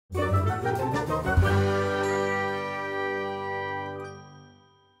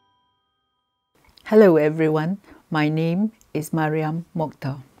Hello everyone, my name is Mariam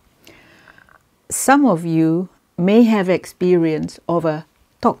Mokhtar. Some of you may have experience of a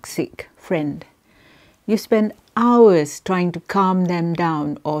toxic friend. You spend hours trying to calm them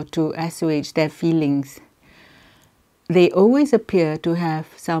down or to assuage their feelings. They always appear to have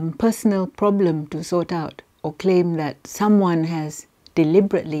some personal problem to sort out or claim that someone has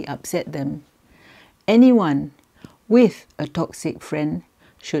deliberately upset them. Anyone with a toxic friend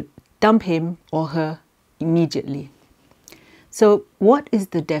should dump him or her immediately. So, what is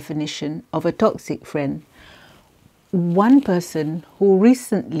the definition of a toxic friend? One person who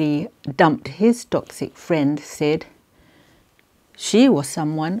recently dumped his toxic friend said, "She was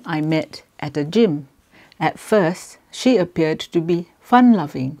someone I met at a gym. At first, she appeared to be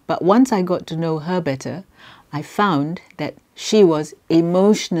fun-loving, but once I got to know her better, I found that she was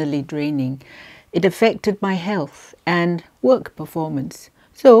emotionally draining. It affected my health and work performance.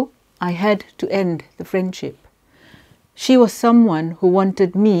 So, I had to end the friendship. She was someone who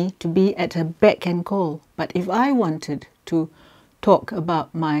wanted me to be at her beck and call, but if I wanted to talk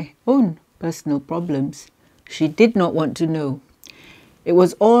about my own personal problems, she did not want to know. It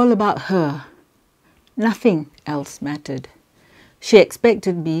was all about her. Nothing else mattered. She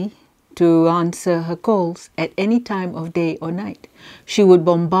expected me to answer her calls at any time of day or night. She would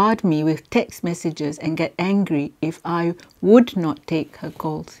bombard me with text messages and get angry if I would not take her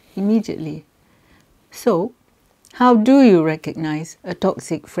calls immediately. So, how do you recognize a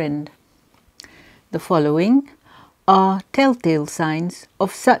toxic friend? The following are telltale signs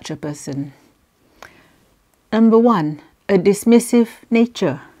of such a person. Number 1, a dismissive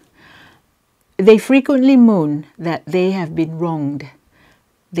nature. They frequently moan that they have been wronged.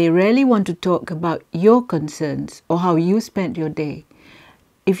 They rarely want to talk about your concerns or how you spent your day.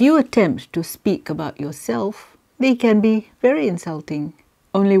 If you attempt to speak about yourself, they can be very insulting.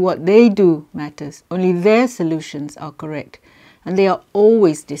 Only what they do matters. Only their solutions are correct. And they are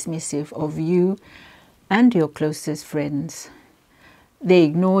always dismissive of you and your closest friends. They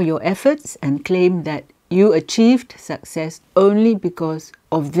ignore your efforts and claim that you achieved success only because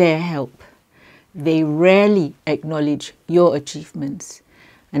of their help. They rarely acknowledge your achievements.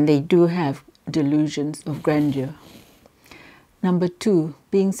 And they do have delusions of grandeur. Number 2,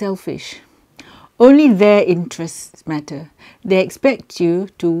 being selfish. Only their interests matter. They expect you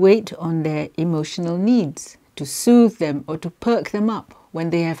to wait on their emotional needs, to soothe them or to perk them up when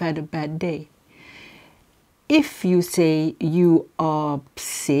they have had a bad day. If you say you are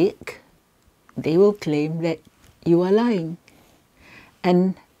sick, they will claim that you are lying.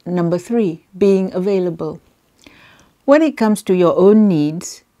 And number 3, being available. When it comes to your own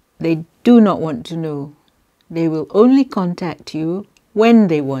needs, they do not want to know. They will only contact you when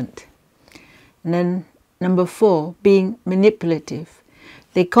they want. And then number 4, being manipulative.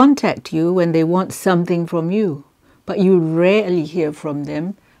 They contact you when they want something from you, but you rarely hear from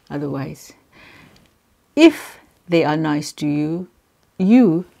them otherwise. If they are nice to you,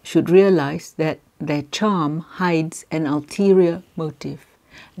 you should realize that their charm hides an ulterior motive.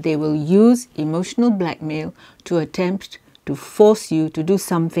 They will use emotional blackmail to attempt to force you to do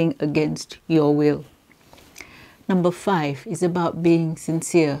something against your will. Number 5 is about being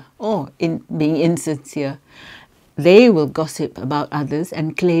sincere or being insincere. They will gossip about others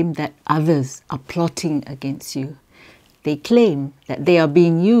and claim that others are plotting against you. They claim that they are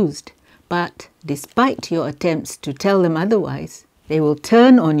being used, but despite your attempts to tell them otherwise, they will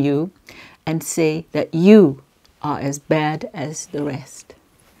turn on you and say that you are as bad as the rest.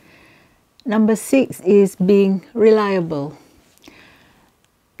 Number 6 is being reliable.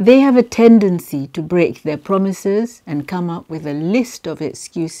 They have a tendency to break their promises and come up with a list of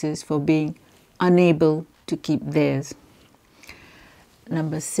excuses for being unable to keep theirs.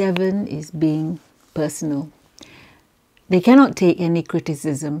 Number 7 is being personal. They cannot take any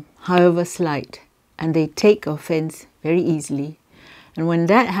criticism, however slight, and they take offense very easily. And when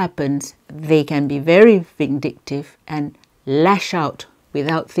that happens, they can be very vindictive and lash out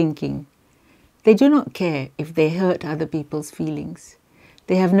without thinking. They do not care if they hurt other people's feelings.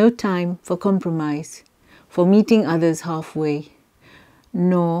 They have no time for compromise, for meeting others halfway,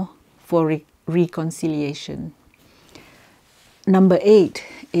 nor for reconciliation. Number 8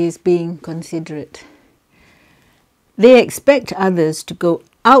 is being considerate. They expect others to go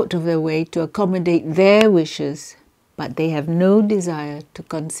out of their way to accommodate their wishes, but they have no desire to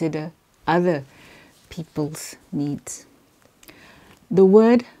consider other people's needs. The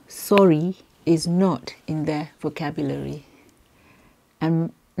word sorry is not in their vocabulary.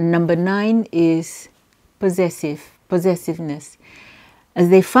 And number 9 is possessiveness. As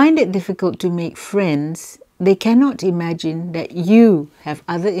they find it difficult to make friends, they cannot imagine that you have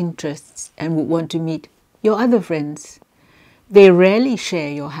other interests and would want to meet your other friends. They rarely share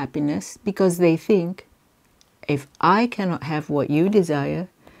your happiness because they think, if I cannot have what you desire,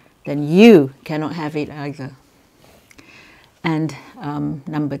 then you cannot have it either. And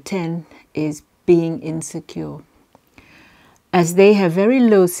number 10 is being insecure. As they have very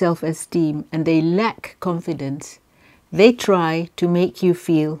low self-esteem and they lack confidence, they try to make you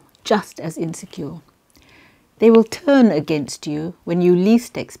feel just as insecure. They will turn against you when you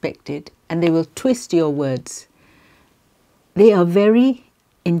least expect it, and they will twist your words. They are very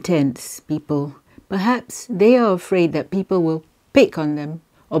intense people. Perhaps they are afraid that people will pick on them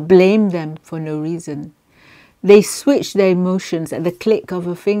or blame them for no reason. They switch their emotions at the click of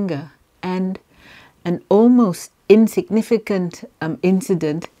a finger, and an almost insignificant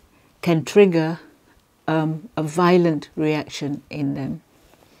incident can trigger a violent reaction in them.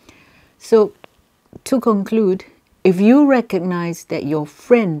 So, to conclude, if you recognize that your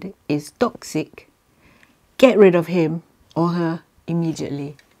friend is toxic, get rid of him or her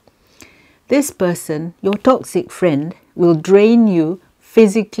immediately. This person, your toxic friend, will drain you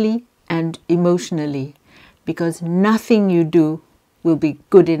physically and emotionally because nothing you do will be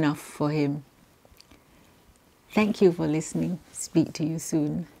good enough for him. Thank you for listening. Speak to you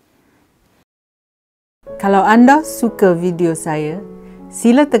soon. Kalau anda suka video saya,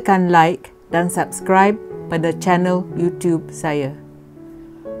 sila tekan like dan subscribe pada channel YouTube saya.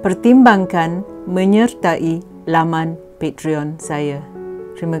 Pertimbangkan menyertai laman Patreon saya.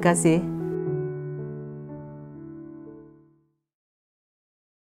 Terima kasih.